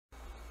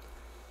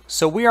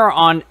So we are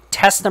on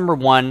test number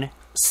 1,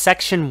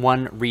 section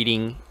 1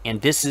 reading, and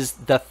this is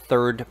the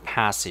third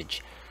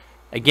passage.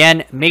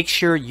 Again, make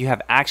sure you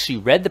have actually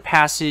read the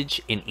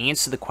passage and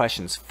answer the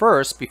questions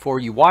first before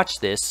you watch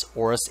this,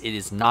 or else it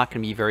is not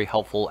going to be very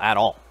helpful at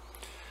all.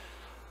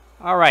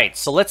 All right,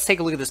 so let's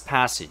take a look at this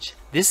passage.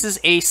 This is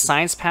a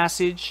science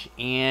passage,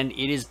 and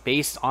it is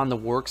based on the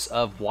works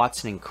of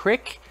Watson and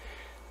Crick.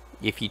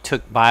 If you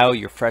took bio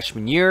your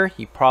freshman year,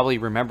 you probably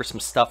remember some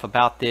stuff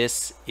about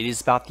this. It is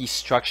about the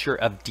structure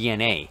of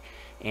DNA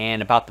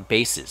and about the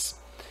bases.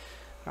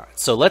 All right,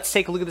 so let's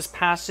take a look at this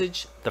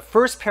passage. The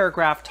first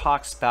paragraph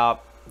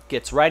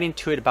gets right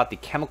into it about the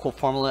chemical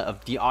formula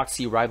of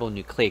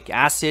deoxyribonucleic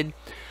acid.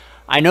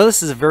 I know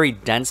this is a very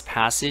dense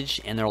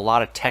passage and there are a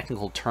lot of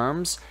technical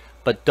terms,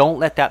 but don't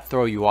let that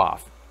throw you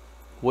off.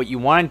 What you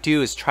want to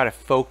do is try to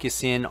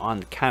focus in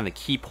on kind of the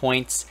key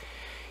points.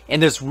 And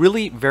there's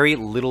really very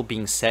little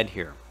being said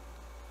here.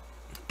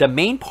 The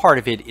main part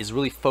of it is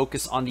really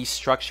focused on the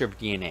structure of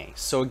DNA.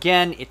 So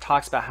again, it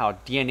talks about how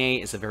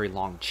DNA is a very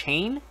long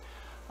chain.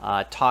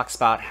 It talks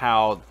about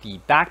how the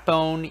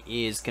backbone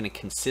is going to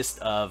consist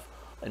of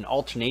an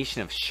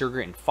alternation of sugar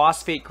and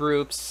phosphate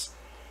groups.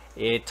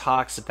 It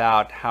talks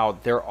about how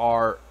there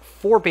are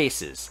 4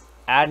 bases: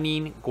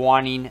 adenine,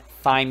 guanine,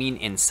 thymine,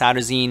 and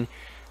cytosine.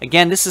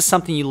 Again, this is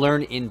something you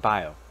learn in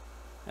bio.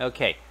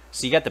 Okay,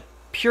 so you got the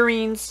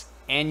purines,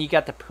 and you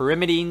got the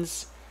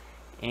pyrimidines.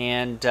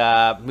 And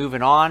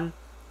moving on,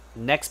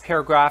 next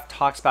paragraph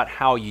talks about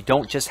how you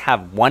don't just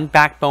have one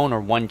backbone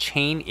or one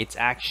chain, it's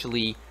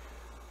actually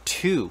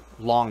 2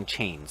 long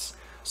chains.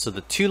 So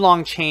the 2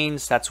 long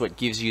chains, that's what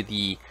gives you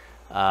the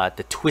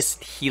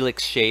twisted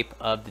helix shape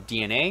of the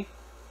DNA.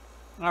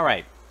 All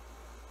right,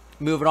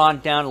 moving on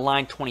down to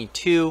line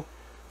 22,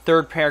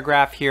 third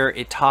paragraph here,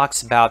 it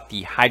talks about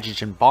the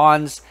hydrogen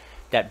bonds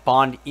that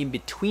bond in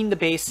between the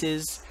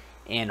bases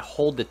and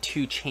hold the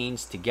 2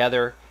 chains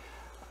together.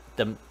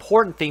 The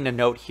important thing to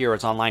note here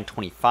is on line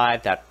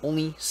 25 that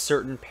only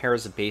certain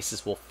pairs of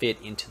bases will fit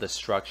into the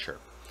structure.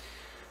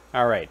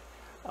 All right,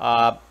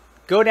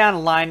 go down to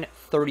line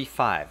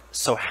 35.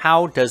 So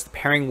how does the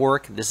pairing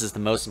work? This is the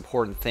most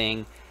important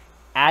thing.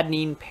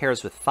 Adenine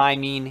pairs with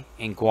thymine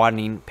and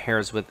guanine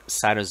pairs with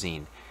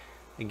cytosine.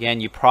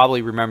 Again, you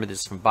probably remember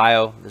this from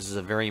bio. This is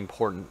a very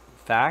important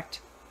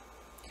fact.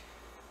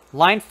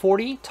 Line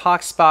 40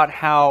 talks about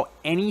how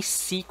any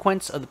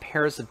sequence of the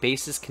pairs of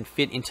bases can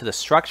fit into the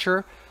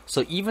structure.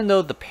 So even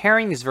though the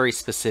pairing is very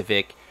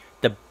specific,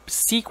 the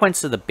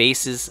sequence of the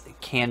bases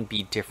can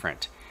be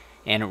different.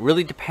 And it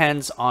really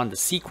depends on the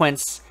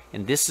sequence.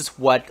 And this is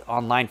what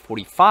on line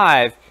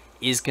 45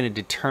 is going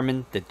to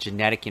determine the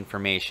genetic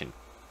information.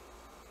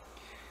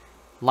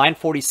 Line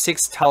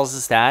 46 tells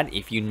us that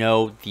if you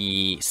know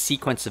the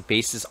sequence of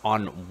bases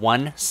on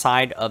one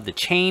side of the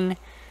chain,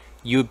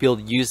 you would be able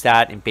to use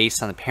that and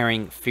based on the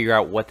pairing, figure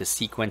out what the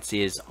sequence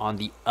is on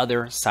the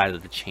other side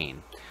of the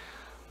chain.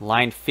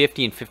 Line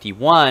 50 and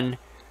 51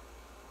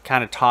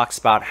 kind of talks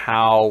about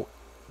how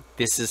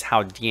this is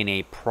how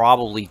DNA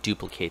probably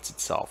duplicates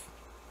itself.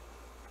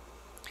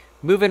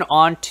 Moving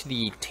on to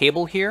the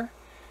table here,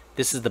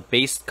 this is the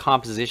base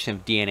composition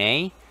of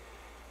DNA.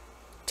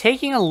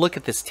 Taking a look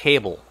at this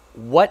table,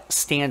 what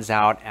stands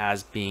out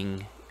as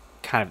being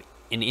kind of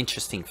an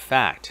interesting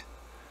fact?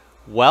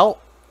 Well,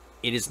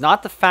 it is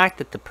not the fact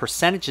that the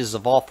percentages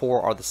of all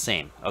 4 are the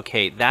same.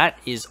 Okay, that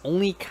is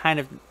only kind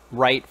of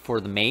right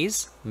for the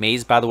maize.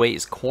 Maize, by the way,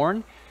 is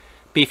corn.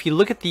 But if you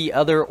look at the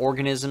other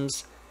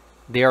organisms,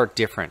 they are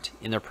different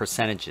in their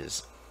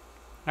percentages.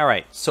 All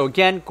right, so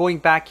again, going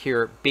back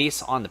here,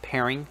 based on the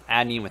pairing,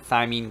 adenine with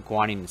thymine,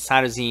 guanine and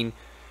cytosine,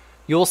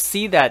 you'll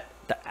see that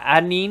the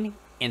adenine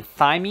and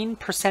thymine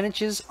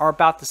percentages are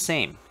about the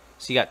same.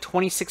 So you got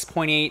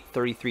 26.8,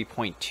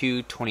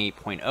 33.2,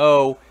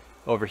 28.0.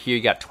 Over here,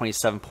 you got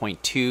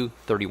 27.2,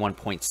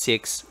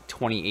 31.6,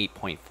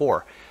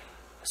 28.4.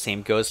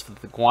 Same goes for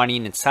the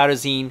guanine and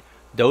cytosine.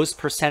 Those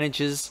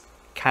percentages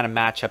kind of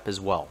match up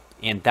as well.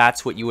 And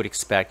that's what you would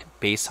expect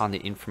based on the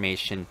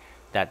information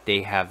that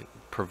they have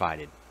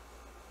provided.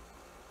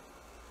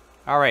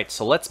 All right,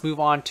 so let's move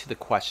on to the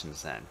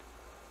questions then.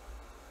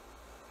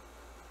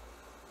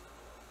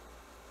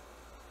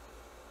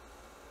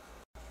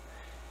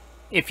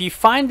 If you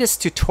find this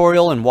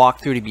tutorial and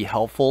walkthrough to be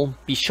helpful,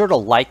 be sure to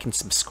like and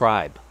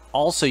subscribe.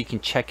 Also, you can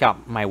check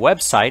out my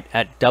website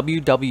at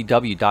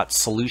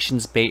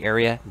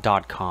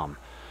www.solutionsbayarea.com.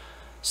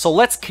 So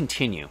let's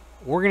continue.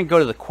 We're going to go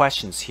to the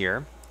questions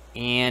here.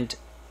 And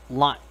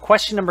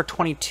question number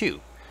 22.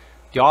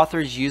 The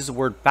authors use the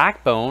word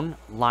backbone,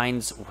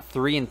 lines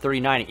 3 and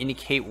 39, to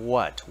indicate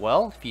what?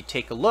 Well, if you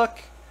take a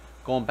look,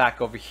 going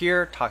back over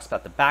here, talks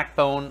about the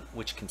backbone,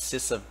 which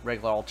consists of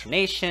regular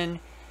alternation.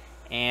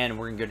 And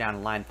we're going to go down to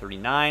line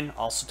 39.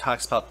 Also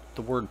talks about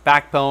the word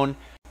backbone.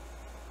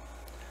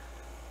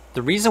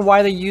 The reason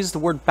why they use the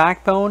word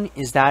backbone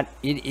is that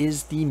it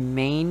is the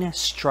main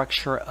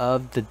structure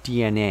of the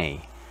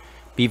DNA.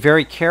 Be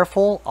very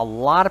careful. A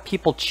lot of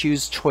people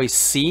choose choice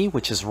C,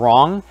 which is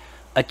wrong.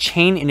 a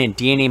chain in a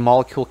DNA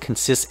molecule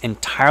consists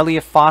entirely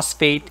of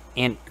phosphate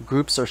and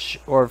groups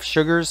or of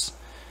sugars?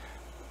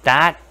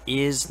 That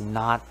is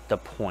not the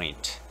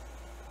point.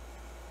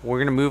 We're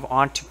going to move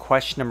on to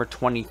question number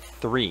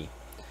 23.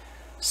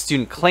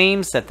 Student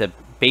claims that the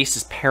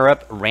bases pair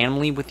up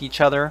randomly with each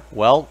other.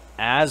 Well,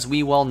 as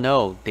we well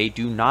know, they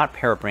do not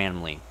pair up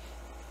randomly.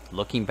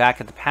 Looking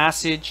back at the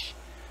passage,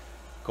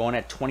 going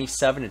at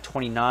 27 to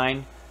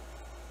 29,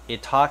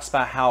 it talks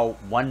about how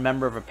one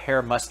member of a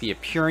pair must be a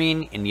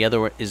purine and the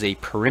other is a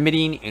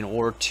pyrimidine in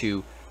order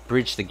to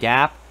bridge the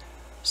gap.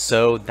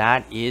 So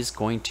that is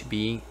going to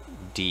be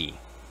D.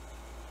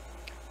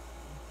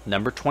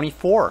 Number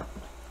 24.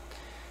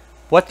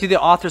 What do the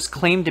authors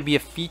claim to be a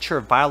feature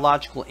of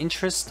biological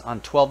interest on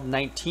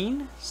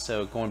 12-19?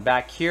 So going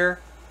back here,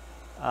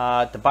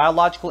 the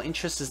biological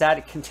interest is that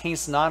it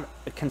consists not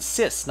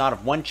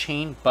of one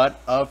chain but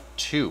of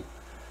two.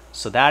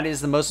 So that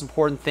is the most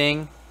important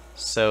thing.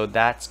 So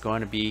that's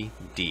going to be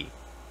D.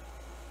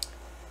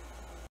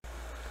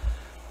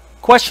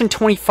 Question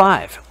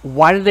 25.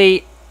 Why do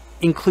they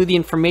include the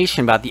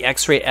information about the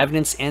X-ray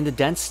evidence and the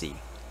density?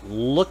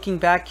 Looking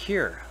back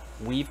here,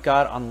 we've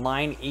got on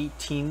line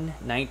 18,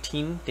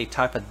 19, they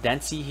talk about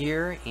density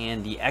here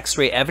and the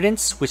X-ray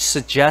evidence, which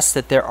suggests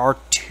that there are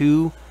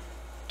two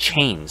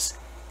chains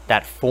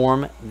that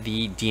form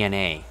the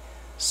DNA.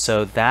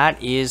 So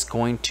that is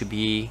going to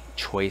be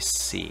choice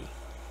C.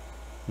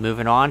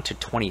 Moving on to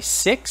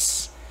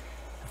 26.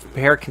 If a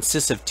pair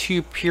consists of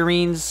two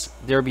purines,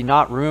 there would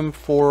not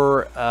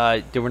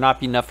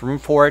be enough room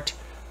for it.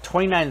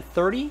 29 and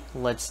 30,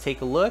 let's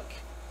take a look.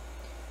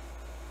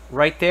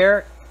 Right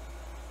there.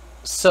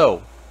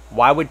 So,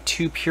 why would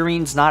two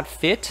purines not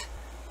fit?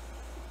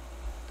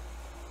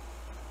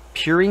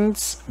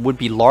 Purines would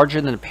be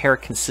larger than a pair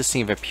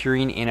consisting of a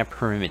purine and a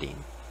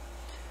pyrimidine.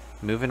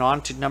 Moving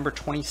on to number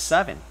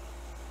 27.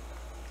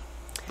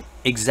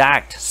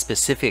 Exact,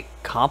 specific,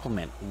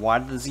 complement. Why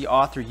does the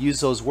author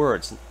use those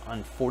words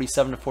on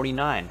 47 to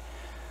 49?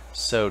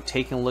 So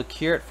taking a look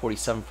here at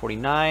 47,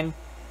 49,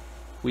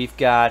 we've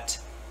got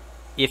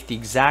if the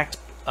exact,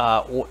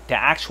 the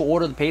actual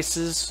order of the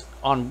bases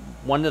on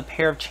one of the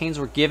pair of chains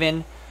were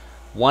given,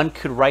 one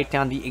could write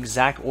down the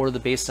exact order of the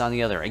bases on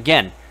the other.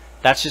 Again,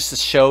 that's just to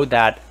show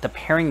that the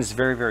pairing is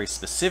very, very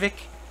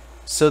specific.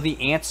 So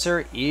the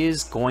answer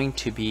is going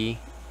to be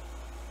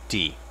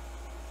D.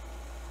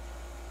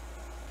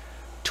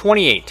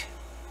 28.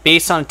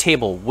 Based on a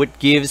table, what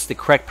gives the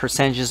correct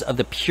percentages of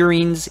the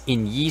purines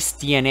in yeast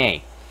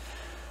DNA?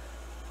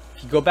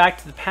 If you go back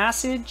to the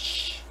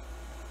passage,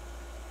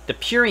 the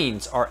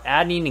purines are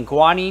adenine and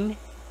guanine.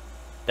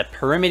 The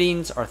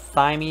pyrimidines are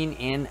thymine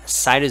and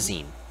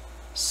cytosine.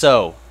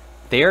 So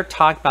they're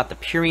talking about the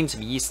purines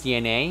of yeast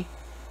DNA.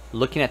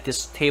 Looking at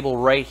this table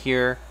right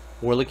here,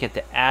 we're looking at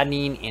the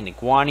adenine and the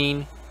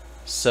guanine.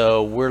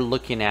 So we're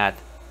looking at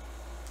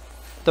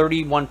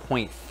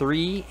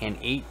 31.3 and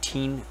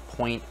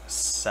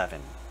 18.7.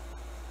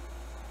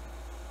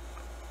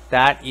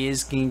 That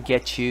is going to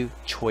get you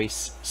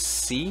choice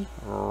C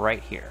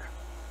right here.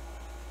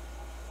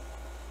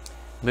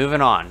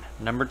 Moving on,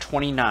 number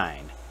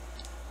 29.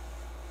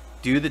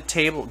 Do the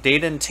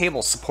data and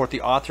tables support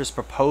the author's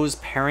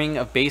proposed pairing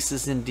of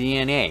bases in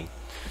DNA?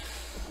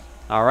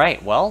 All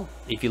right, well,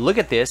 if you look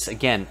at this,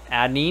 again,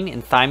 adenine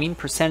and thymine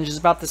percentage is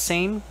about the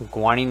same,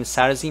 guanine and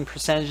cytosine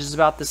percentage is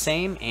about the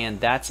same, and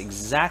that's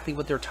exactly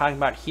what they're talking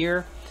about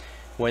here,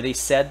 where they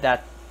said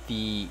that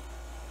the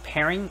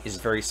pairing is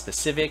very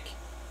specific,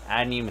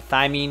 adenine with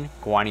thymine,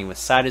 guanine with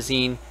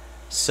cytosine,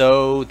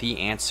 so the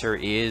answer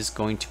is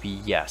going to be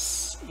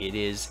yes, it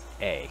is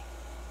A.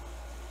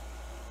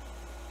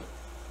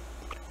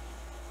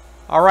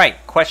 All right,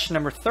 question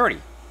number 30.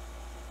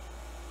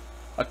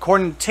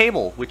 According to the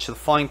table, which of the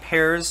following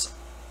pairs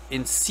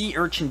in sea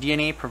urchin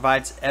DNA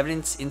provides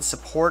evidence in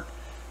support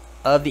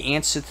of the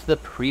answer to the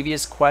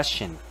previous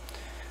question?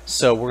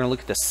 So we're going to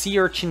look at the sea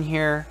urchin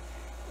here.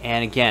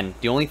 And again,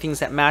 the only things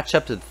that match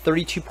up to the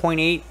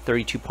 32.8,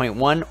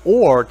 32.1,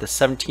 or the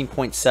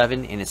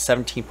 17.7 and the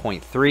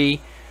 17.3.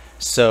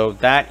 So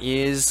that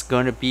is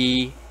going to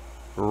be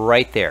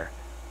right there.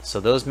 So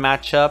those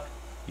match up.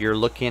 You're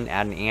looking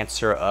at an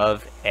answer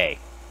of A.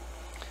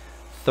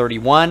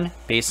 31,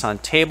 based on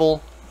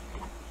table,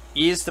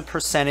 is the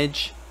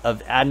percentage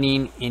of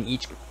adenine in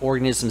each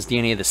organism's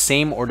DNA the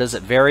same or does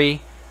it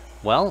vary?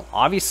 Well,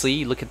 obviously,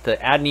 you look at the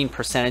adenine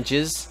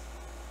percentages,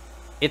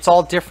 it's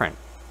all different,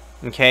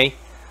 okay?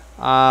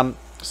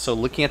 So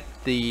looking at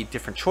the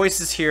different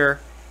choices here,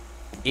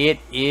 it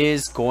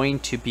is going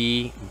to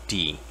be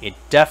D. It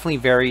definitely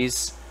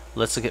varies.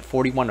 Let's look at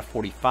 41 to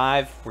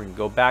 45. We're going to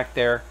go back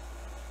there.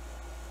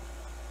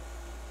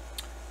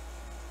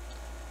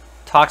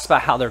 Talks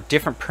about how there are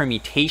different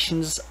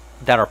permutations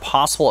that are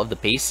possible of the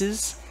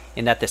bases,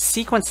 and that the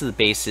sequence of the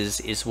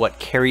bases is what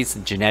carries the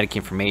genetic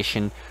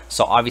information.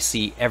 So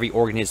obviously every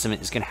organism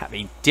is going to have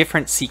a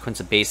different sequence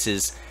of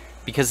bases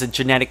because the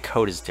genetic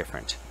code is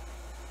different.